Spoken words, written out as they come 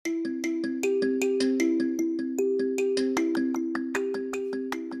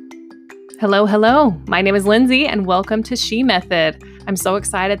Hello, hello. My name is Lindsay and welcome to She Method. I'm so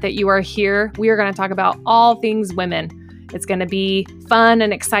excited that you are here. We are going to talk about all things women. It's going to be fun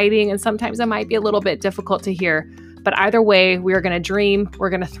and exciting, and sometimes it might be a little bit difficult to hear. But either way, we are going to dream,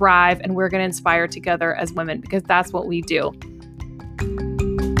 we're going to thrive, and we're going to inspire together as women because that's what we do.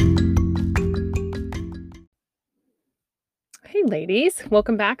 Hey ladies,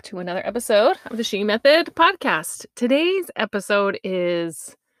 welcome back to another episode of the She Method podcast. Today's episode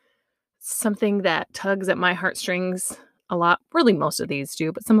is something that tugs at my heartstrings a lot. Really, most of these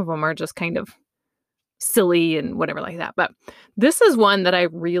do, but some of them are just kind of silly and whatever like that. But this is one that I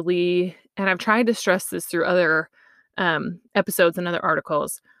really, and I've tried to stress this through other episodes and other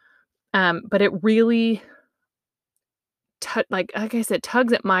articles, but it really, like I said,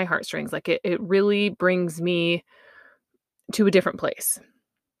 tugs at my heartstrings. Like it really brings me to a different place.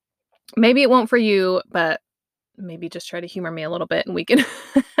 Maybe it won't for you, but maybe just try to humor me a little bit and we can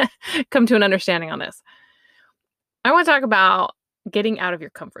come to an understanding on this. I want to talk about getting out of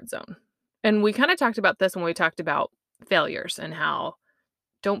your comfort zone. And we kind of talked about this when we talked about failures and how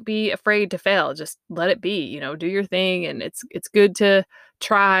don't be afraid to fail. Just let it be, do your thing. And it's good to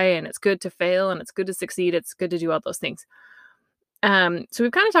try and it's good to fail and it's good to succeed. It's good to do all those things. So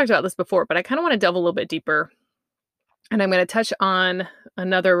we've kind of talked about this before, but I kind of want to delve a little bit deeper. And I'm going to touch on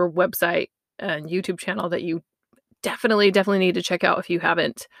another website and YouTube channel that you definitely need to check out if you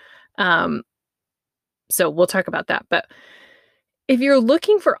haven't. So we'll talk about that. But if you're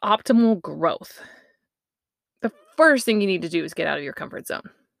looking for optimal growth, the first thing you need to do is get out of your comfort zone.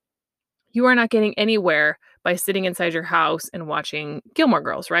 You are not getting anywhere by sitting inside your house and watching Gilmore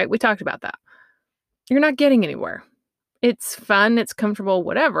Girls, right? We talked about that. You're not getting anywhere. It's fun, it's comfortable,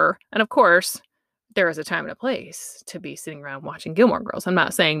 whatever. And of course, there is a time and a place to be sitting around watching Gilmore Girls. I'm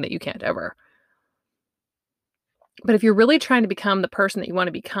not saying that you can't ever. But if you're really trying to become the person that you want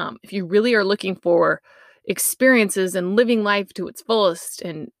to become, if you really are looking for experiences and living life to its fullest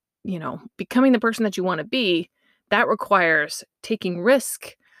and, becoming the person that you want to be, that requires taking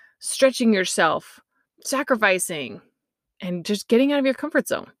risk, stretching yourself, sacrificing, and just getting out of your comfort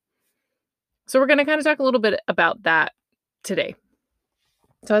zone. So we're going to kind of talk a little bit about that today.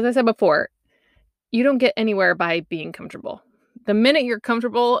 So as I said before, you don't get anywhere by being comfortable. The minute you're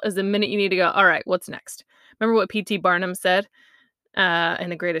comfortable is the minute you need to go, all right, what's next? Remember what P.T. Barnum said in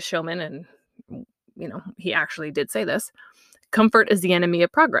The Greatest Showman? And, he actually did say this. Comfort is the enemy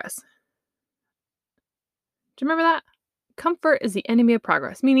of progress. Do you remember that? Comfort is the enemy of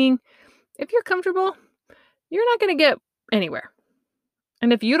progress. Meaning, if you're comfortable, you're not going to get anywhere.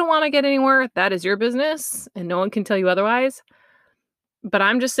 And if you don't want to get anywhere, that is your business. And no one can tell you otherwise. But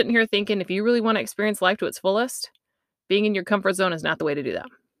I'm just sitting here thinking, if you really want to experience life to its fullest, being in your comfort zone is not the way to do that.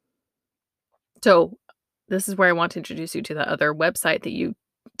 So this is where I want to introduce you to the other website that you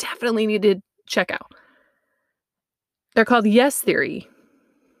definitely need to check out. They're called Yes Theory.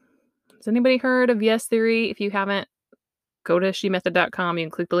 Has anybody heard of Yes Theory? If you haven't, go to shemethod.com. You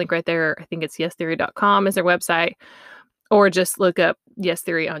can click the link right there. I think it's yestheory.com is their website. Or just look up Yes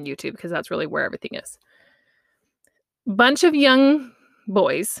Theory on YouTube because that's really where everything is. Bunch of young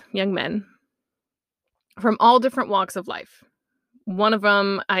boys, young men, from all different walks of life. One of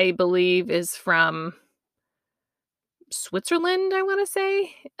them, I believe, is from Switzerland, I want to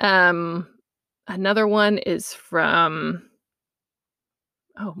say. Another one is from,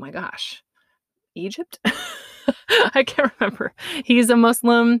 oh my gosh, Egypt? I can't remember. He's a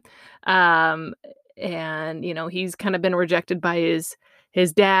Muslim, and, he's kind of been rejected by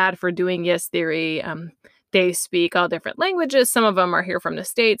his dad for doing Yes Theory. They speak all different languages. Some of them are here from the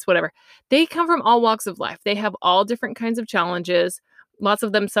States, whatever. They come from all walks of life. They have all different kinds of challenges. Lots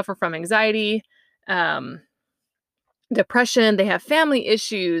of them suffer from anxiety, depression. They have family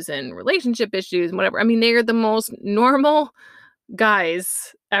issues and relationship issues and whatever. I mean, they are the most normal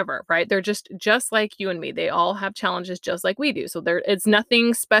guys ever, right? They're just like you and me. They all have challenges just like we do. So it's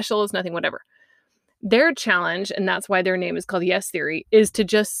nothing special. It's nothing whatever. Their challenge, and that's why their name is called Yes Theory, is to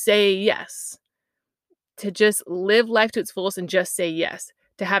just say yes. To just live life to its fullest and just say yes,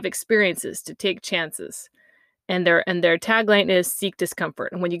 to have experiences, to take chances. And their tagline is seek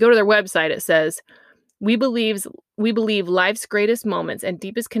discomfort. And when you go to their website, it says, we believe life's greatest moments and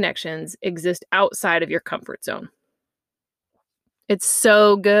deepest connections exist outside of your comfort zone. It's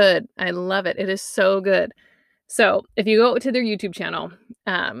so good. I love it. It is so good. So if you go to their YouTube channel,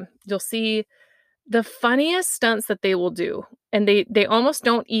 you'll see the funniest stunts that they will do. And they almost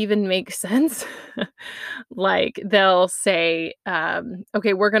don't even make sense. Like they'll say,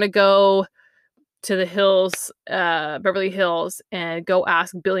 okay, we're going to go to the hills, Beverly Hills, and go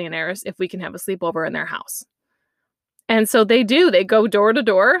ask billionaires if we can have a sleepover in their house. And so they do. They go door to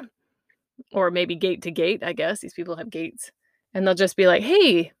door or maybe gate to gate, I guess. These people have gates. And they'll just be like,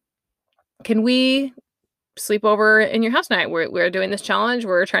 "Hey, can we sleep over in your house tonight? We're doing this challenge.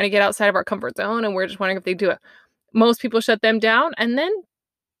 We're trying to get outside of our comfort zone, and we're just wondering if they do it." Most people shut them down, and then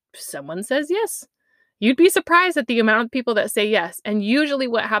someone says yes. You'd be surprised at the amount of people that say yes. And usually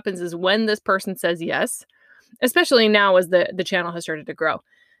what happens is when this person says yes, especially now as the channel has started to grow,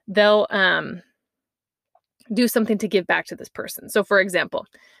 they'll do something to give back to this person. So for example,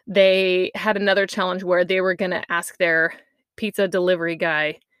 they had another challenge where they were going to ask their pizza delivery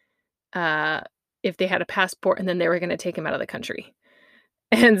guy if they had a passport, and then they were going to take him out of the country.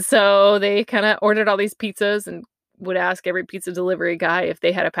 And so they kind of ordered all these pizzas and would ask every pizza delivery guy if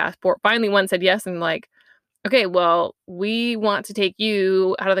they had a passport. Finally, one said yes, and like, okay, well, we want to take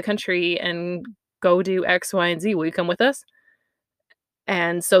you out of the country and go do X, Y, and Z. Will you come with us?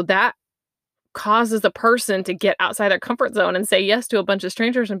 And so that causes the person to get outside their comfort zone and say yes to a bunch of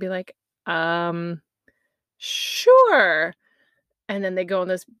strangers and be like, sure. And then they go on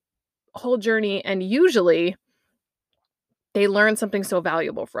this whole journey, and usually they learn something so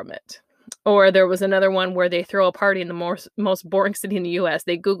valuable from it. Or there was another one where they throw a party in the most boring city in the US.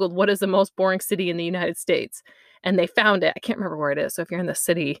 They Googled what is the most boring city in the United States, and they found it. I can't remember where it is. So if you're in the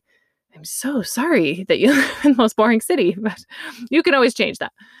city, I'm so sorry that you live in the most boring city, but you can always change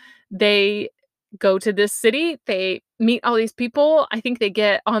that. They go to this city, they meet all these people. I think they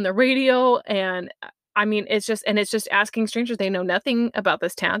get on the radio, and I mean, it's just asking strangers. They know nothing about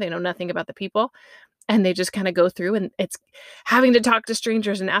this town. They know nothing about the people. And they just kind of go through, and it's having to talk to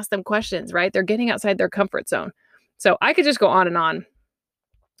strangers and ask them questions, right? They're getting outside their comfort zone. So I could just go on and on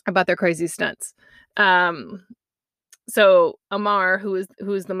about their crazy stunts. So Amar, who is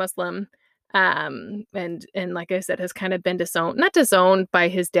the Muslim, and like I said, has kind of been not disowned by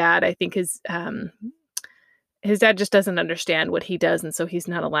his dad. I think his dad just doesn't understand what he does, and so he's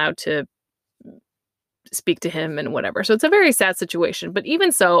not allowed to speak to him and whatever. So it's a very sad situation. But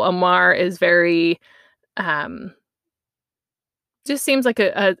even so, Amar is very just seems like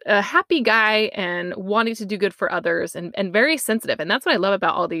a happy guy and wanting to do good for others, and very sensitive. And that's what I love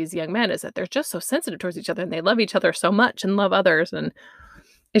about all these young men, is that they're just so sensitive towards each other, and they love each other so much and love others. And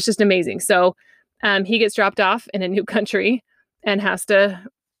it's just amazing. So he gets dropped off in a new country and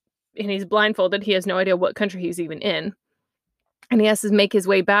he's blindfolded. He has no idea what country he's even in. And he has to make his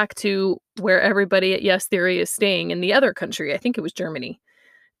way back to where everybody at Yes Theory is staying in the other country. I think it was Germany.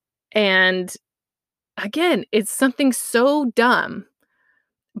 And again, it's something so dumb,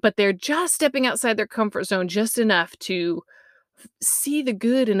 but they're just stepping outside their comfort zone just enough to see the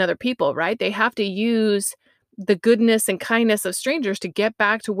good in other people, right? They have to use the goodness and kindness of strangers to get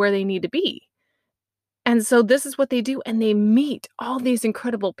back to where they need to be. And so this is what they do. And they meet all these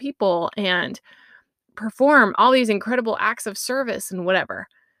incredible people and perform all these incredible acts of service and whatever.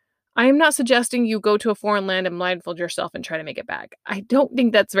 I am not suggesting you go to a foreign land and blindfold yourself and try to make it back. I don't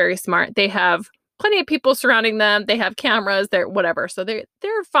think that's very smart. They have plenty of people surrounding them. They have cameras. They're whatever. So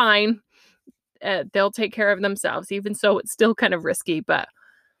they're fine. They'll take care of themselves. Even so, it's still kind of risky. But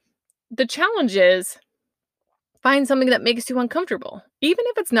the challenge is find something that makes you uncomfortable. Even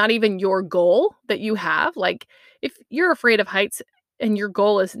if it's not even your goal that you have. Like if you're afraid of heights and your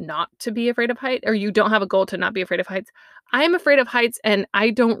goal is not to be afraid of heights, or you don't have a goal to not be afraid of heights. I am afraid of heights, and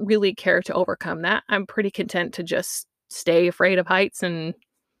I don't really care to overcome that. I'm pretty content to just stay afraid of heights and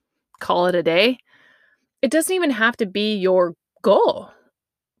call it a day. It doesn't even have to be your goal,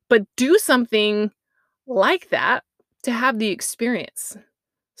 but do something like that to have the experience.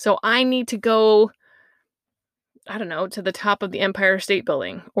 So I need to go, I don't know, to the top of the Empire State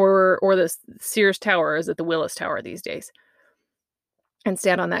Building or the Sears Tower. Is it the Willis Tower these days? And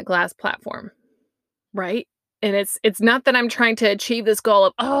stand on that glass platform, right? And it's not that I'm trying to achieve this goal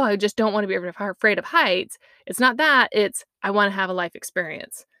of, oh, I just don't want to be afraid of heights. It's not that. It's I want to have a life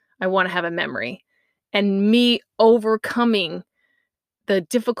experience. I want to have a memory. And me overcoming the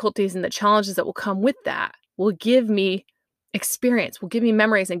difficulties and the challenges that will come with that will give me experience, will give me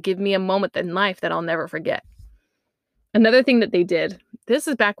memories, and give me a moment in life that I'll never forget. Another thing that they did, this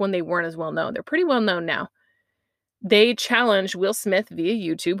is back when they weren't as well known. They're pretty well known now. They challenged Will Smith via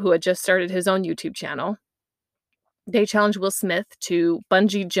YouTube, who had just started his own YouTube channel. They challenged Will Smith to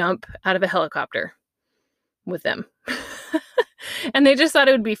bungee jump out of a helicopter with them. And they just thought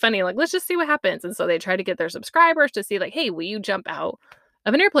it would be funny. Like, let's just see what happens. And so they tried to get their subscribers to see, like, hey, will you jump out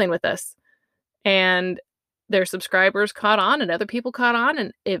of an airplane with us? And their subscribers caught on, and other people caught on,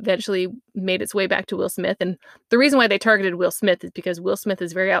 and it eventually made its way back to Will Smith. And the reason why they targeted Will Smith is because Will Smith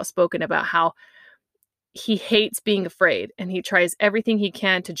is very outspoken about how he hates being afraid, and he tries everything he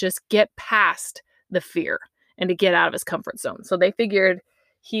can to just get past the fear and to get out of his comfort zone. So they figured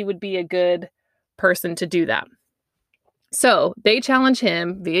he would be a good person to do that. So they challenge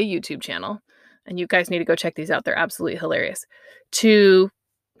him via YouTube channel, and you guys need to go check these out. They're absolutely hilarious. To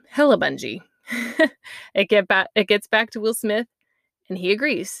hella bungee. It gets back to Will Smith, and he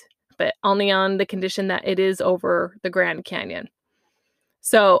agrees, but only on the condition that it is over the Grand Canyon.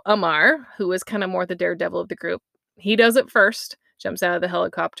 So Amar, who is kind of more the daredevil of the group, he does it first, jumps out of the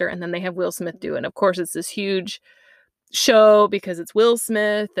helicopter, and then they have Will Smith do it. And of course, it's this huge show because it's Will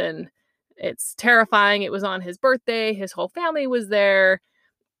Smith and it's terrifying. It was on his birthday. His whole family was there,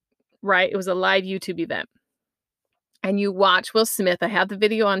 right? It was a live YouTube event. And you watch Will Smith. I have the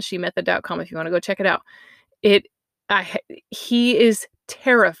video on shemethod.com if you want to go check it out. He is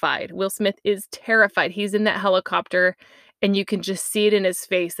terrified. Will Smith is terrified. He's in that helicopter and you can just see it in his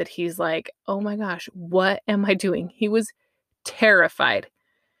face that he's like, oh my gosh, what am I doing? He was terrified.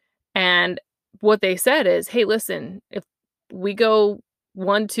 And what they said is, hey, listen, if we go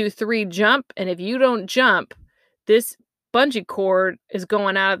 1, 2, 3, jump, and if you don't jump, this bungee cord is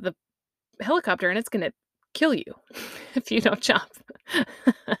going out of the helicopter and it's going to kill you if you don't jump.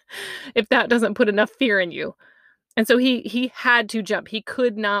 If that doesn't put enough fear in you. And so he had to jump. He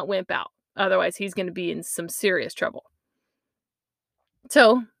could not wimp out. Otherwise, he's going to be in some serious trouble.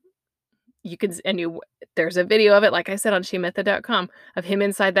 So there's a video of it, like I said, on shemethod.com of him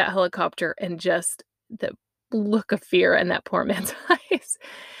inside that helicopter and just the look of fear in that poor man's eyes.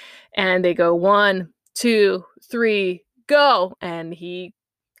 And they go 1, 2, 3, go. And he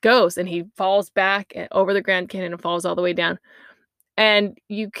goes and he falls back over the Grand Canyon and falls all the way down. And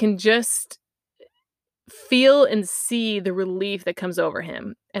you can just feel and see the relief that comes over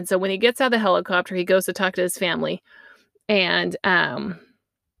him. And so when he gets out of the helicopter, he goes to talk to his family. And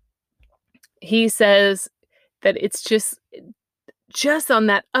he says that it's just on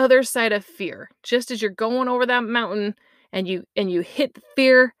that other side of fear. Just as you're going over that mountain and you hit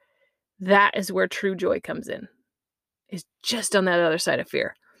fear, that is where true joy comes in. Is just on that other side of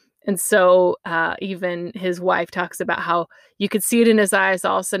fear. And so even his wife talks about how you could see it in his eyes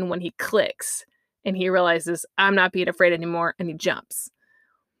all of a sudden when he clicks and he realizes, I'm not being afraid anymore, and he jumps.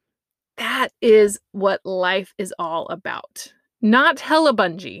 That is what life is all about. Not hella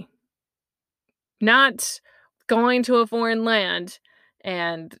bungee. Not going to a foreign land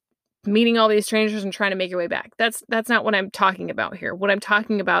and meeting all these strangers and trying to make your way back. That's not what I'm talking about here. What I'm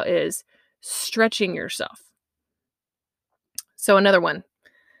talking about is stretching yourself. So another one.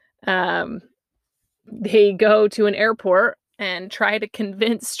 They go to an airport and try to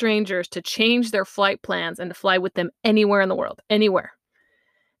convince strangers to change their flight plans and to fly with them anywhere in the world, anywhere.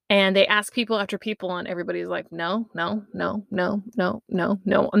 And they ask people after people, and everybody's like, no, no, no, no, no, no,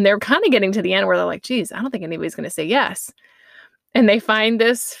 no. And they're kind of getting to the end where they're like, geez, I don't think anybody's going to say yes. And they find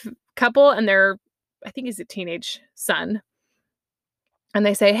this couple and I think he's a teenage son. And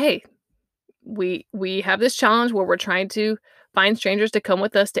they say, hey, we have this challenge where we're trying to find strangers to come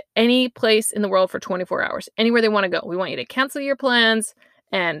with us to any place in the world for 24 hours, anywhere they want to go. We want you to cancel your plans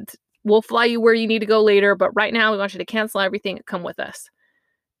and we'll fly you where you need to go later. But right now we want you to cancel everything and come with us.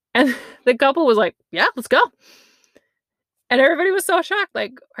 And the couple was like, yeah, let's go. And everybody was so shocked.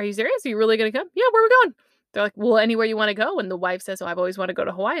 Like, are you serious? Are you really going to come? Yeah, where are we going? They're like, well, anywhere you want to go. And the wife says, oh, I've always wanted to go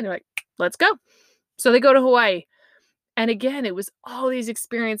to Hawaii. And they're like, let's go. So they go to Hawaii. And again, it was all these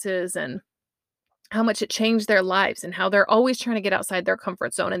experiences and how much it changed their lives and how they're always trying to get outside their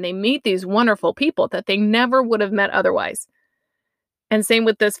comfort zone. And they meet these wonderful people that they never would have met otherwise. And same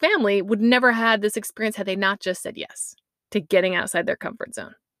with this family, would never had this experience had they not just said yes to getting outside their comfort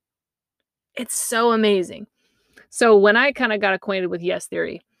zone. It's so amazing. So when I kind of got acquainted with yes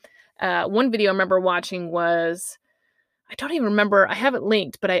theory, one video I remember watching was, I don't even remember, I have it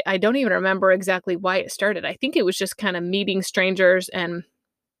linked, but I don't even remember exactly why it started. I think it was just kind of meeting strangers and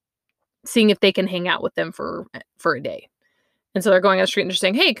seeing if they can hang out with them for a day. And so they're going on the street and they're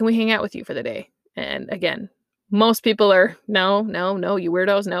saying, hey, can we hang out with you for the day? And again, most people are, no, no, no, you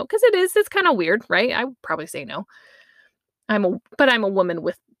weirdos, no. Because it's kind of weird, right? I would probably say no. But I'm a woman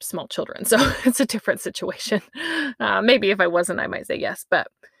with small children, so it's a different situation. Maybe if I wasn't, I might say yes. But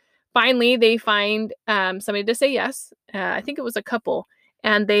finally, they find somebody to say yes. I think it was a couple,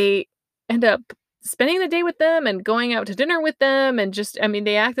 and they end up spending the day with them and going out to dinner with them, and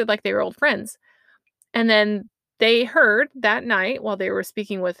they acted like they were old friends. And then they heard that night while they were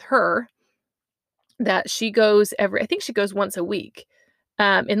speaking with her that she goes I think she goes once a week.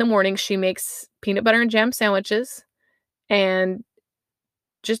 In the morning, she makes peanut butter and jam sandwiches. And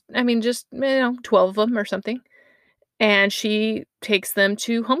 12 of them or something. And she takes them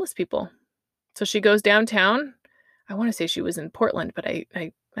to homeless people. So she goes downtown. I want to say she was in Portland, but I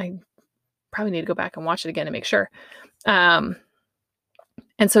probably need to go back and watch it again to make sure. And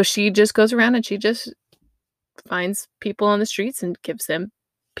And so she just goes around and she just finds people on the streets and gives them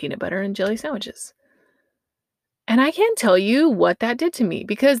peanut butter and jelly sandwiches. And I can't tell you what that did to me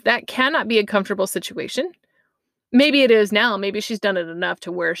because that cannot be a comfortable situation. Maybe it is now. Maybe she's done it enough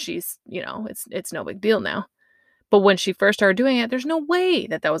to where she's, it's no big deal now. But when she first started doing it, there's no way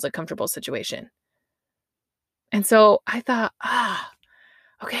that that was a comfortable situation. And so I thought,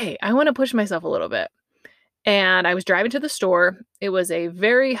 okay, I want to push myself a little bit. And I was driving to the store. It was a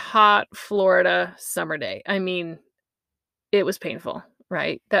very hot Florida summer day. I mean, it was painful,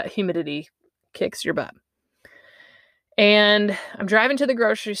 right? That humidity kicks your butt. And I'm driving to the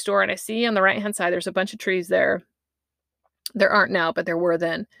grocery store and I see on the right-hand side, there's a bunch of trees there. There aren't now, but there were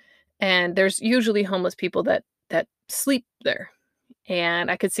then. And there's usually homeless people that sleep there. And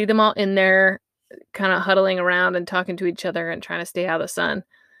I could see them all in there kind of huddling around and talking to each other and trying to stay out of the sun.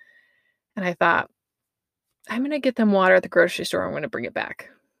 And I thought, I'm going to get them water at the grocery store. I'm going to bring it back.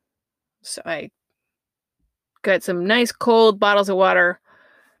 So I got some nice cold bottles of water,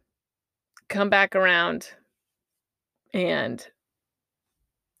 come back around and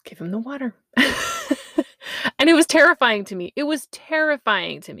give him the water. And it was terrifying to me. It was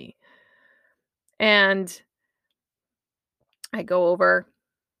terrifying to me. And I go over,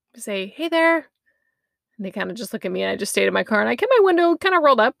 say, hey there. And they kind of just look at me and I just stayed in my car and I kept my window kind of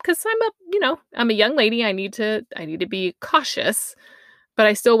rolled up because I'm a young lady. I need to be cautious, but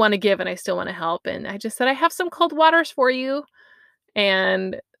I still want to give and I still want to help. And I just said, I have some cold waters for you.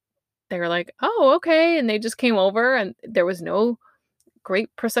 And they were like, oh, okay. And they just came over and there was no great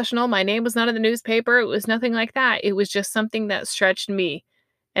processional. My name was not in the newspaper. It was nothing like that. It was just something that stretched me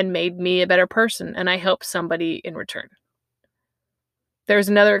and made me a better person. And I helped somebody in return. There's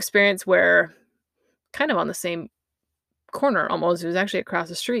another experience where kind of on the same corner almost, it was actually across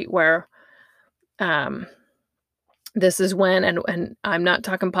the street where this is when, and I'm not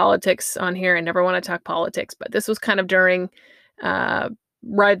talking politics on here. I never want to talk politics, but this was kind of during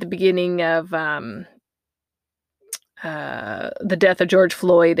right at the beginning of the death of George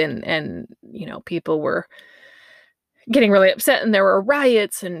Floyd and people were getting really upset and there were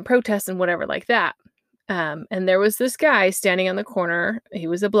riots and protests and whatever like that. And there was this guy standing on the corner. He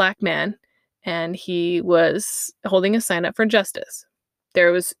was a black man and he was holding a sign up for justice.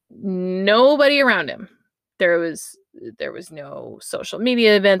 There was nobody around him. There was no social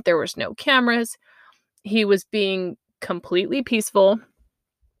media event. There was no cameras. He was being completely peaceful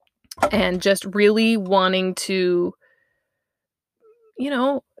and just really wanting to,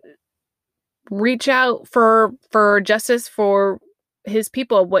 reach out for justice for his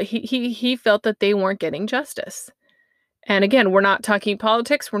people. What he felt that they weren't getting justice. And again, we're not talking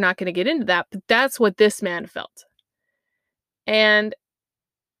politics. We're not going to get into that, but that's what this man felt. And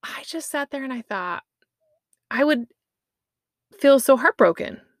I just sat there and I thought I would feel so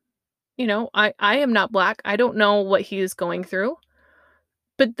heartbroken. I am not black. I don't know what he is going through.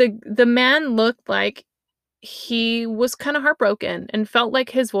 But the man looked like he was kind of heartbroken and felt like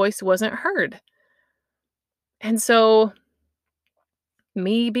his voice wasn't heard. And so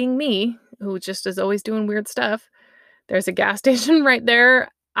me being me, who just is always doing weird stuff, there's a gas station right there.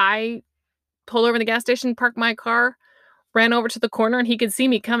 I pull over in the gas station, park my car, ran over to the corner, and he could see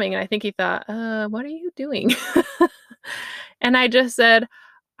me coming. And I think he thought, what are you doing? And I just said,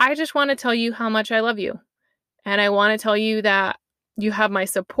 I just want to tell you how much I love you. And I want to tell you that you have my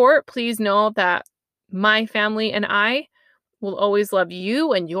support. Please know that my family and I will always love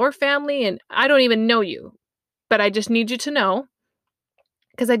you and your family. And I don't even know you, but I just need you to know,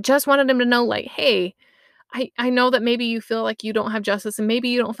 because I just wanted him to know, like, hey, I know that maybe you feel like you don't have justice and maybe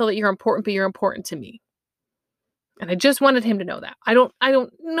you don't feel that you're important, but you're important to me. And I just wanted him to know that. I don't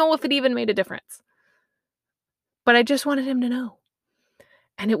know if it even made a difference, but I just wanted him to know.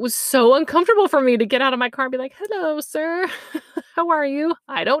 And it was so uncomfortable for me to get out of my car and be like, hello, sir. How are you?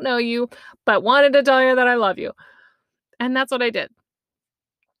 I don't know you, but wanted to tell you that I love you. And that's what I did.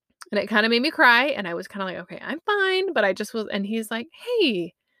 And it kind of made me cry. And I was kind of like, okay, I'm fine. But I just was, and he's like,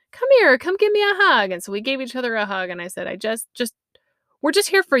 hey, come here, come give me a hug. And so we gave each other a hug. And I said, we're just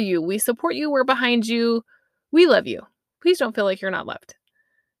here for you. We support you. We're behind you. We love you. Please don't feel like you're not loved.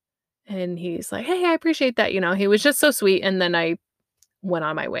 And he's like, hey, I appreciate that. He was just so sweet. And then I went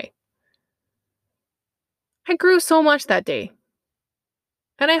on my way. I grew so much that day.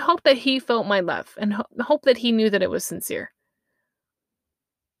 And I hope that he felt my love and hope that he knew that it was sincere.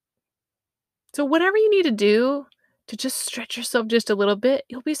 So whatever you need to do to just stretch yourself just a little bit,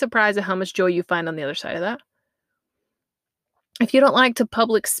 you'll be surprised at how much joy you find on the other side of that. If you don't like to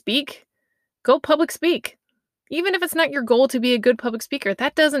public speak, go public speak. Even if it's not your goal to be a good public speaker,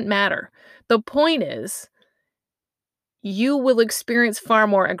 that doesn't matter. The point is, you will experience far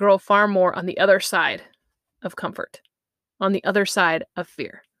more and grow far more on the other side of comfort, on the other side of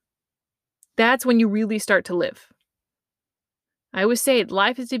fear. That's when you really start to live. I always say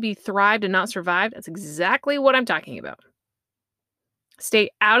life is to be thrived and not survived. That's exactly what I'm talking about. Stay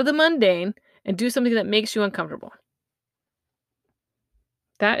out of the mundane and do something that makes you uncomfortable.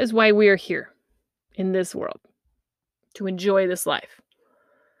 That is why we are here in this world, to enjoy this life.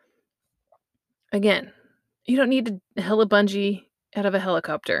 Again, you don't need to hella bungee out of a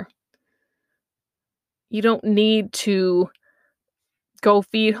helicopter. You don't need to go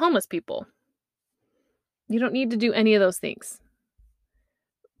feed homeless people. You don't need to do any of those things.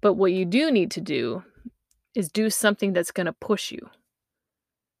 But what you do need to do is do something that's going to push you.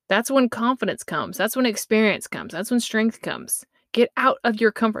 That's when confidence comes. That's when experience comes. That's when strength comes. Get out of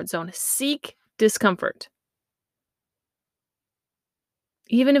your comfort zone. Seek discomfort.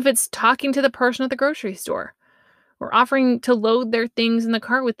 Even if it's talking to the person at the grocery store or offering to load their things in the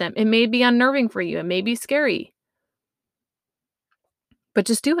cart with them. It may be unnerving for you. It may be scary. But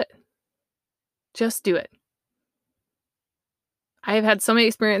just do it. Just do it. I have had so many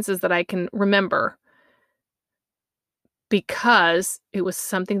experiences that I can remember because it was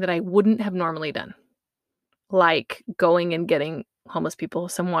something that I wouldn't have normally done. Like going and getting homeless people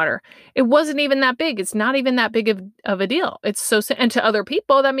some water. It wasn't even that big. It's not even that big of a deal. It's so, and to other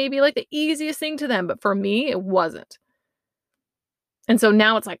people, that may be like the easiest thing to them. But for me, it wasn't. And so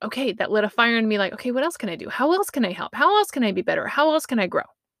now it's like, okay, that lit a fire in me. Like, okay, what else can I do? How else can I help? How else can I be better? How else can I grow?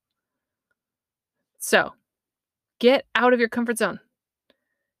 So get out of your comfort zone.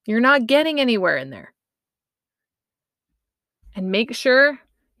 You're not getting anywhere in there. And make sure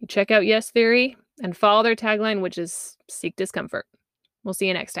you check out Yes Theory and follow their tagline, which is seek discomfort. We'll see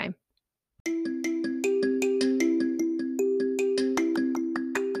you next time.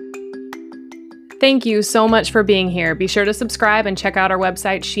 Thank you so much for being here. Be sure to subscribe and check out our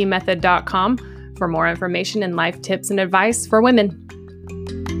website, shemethod.com, for more information and life tips and advice for women.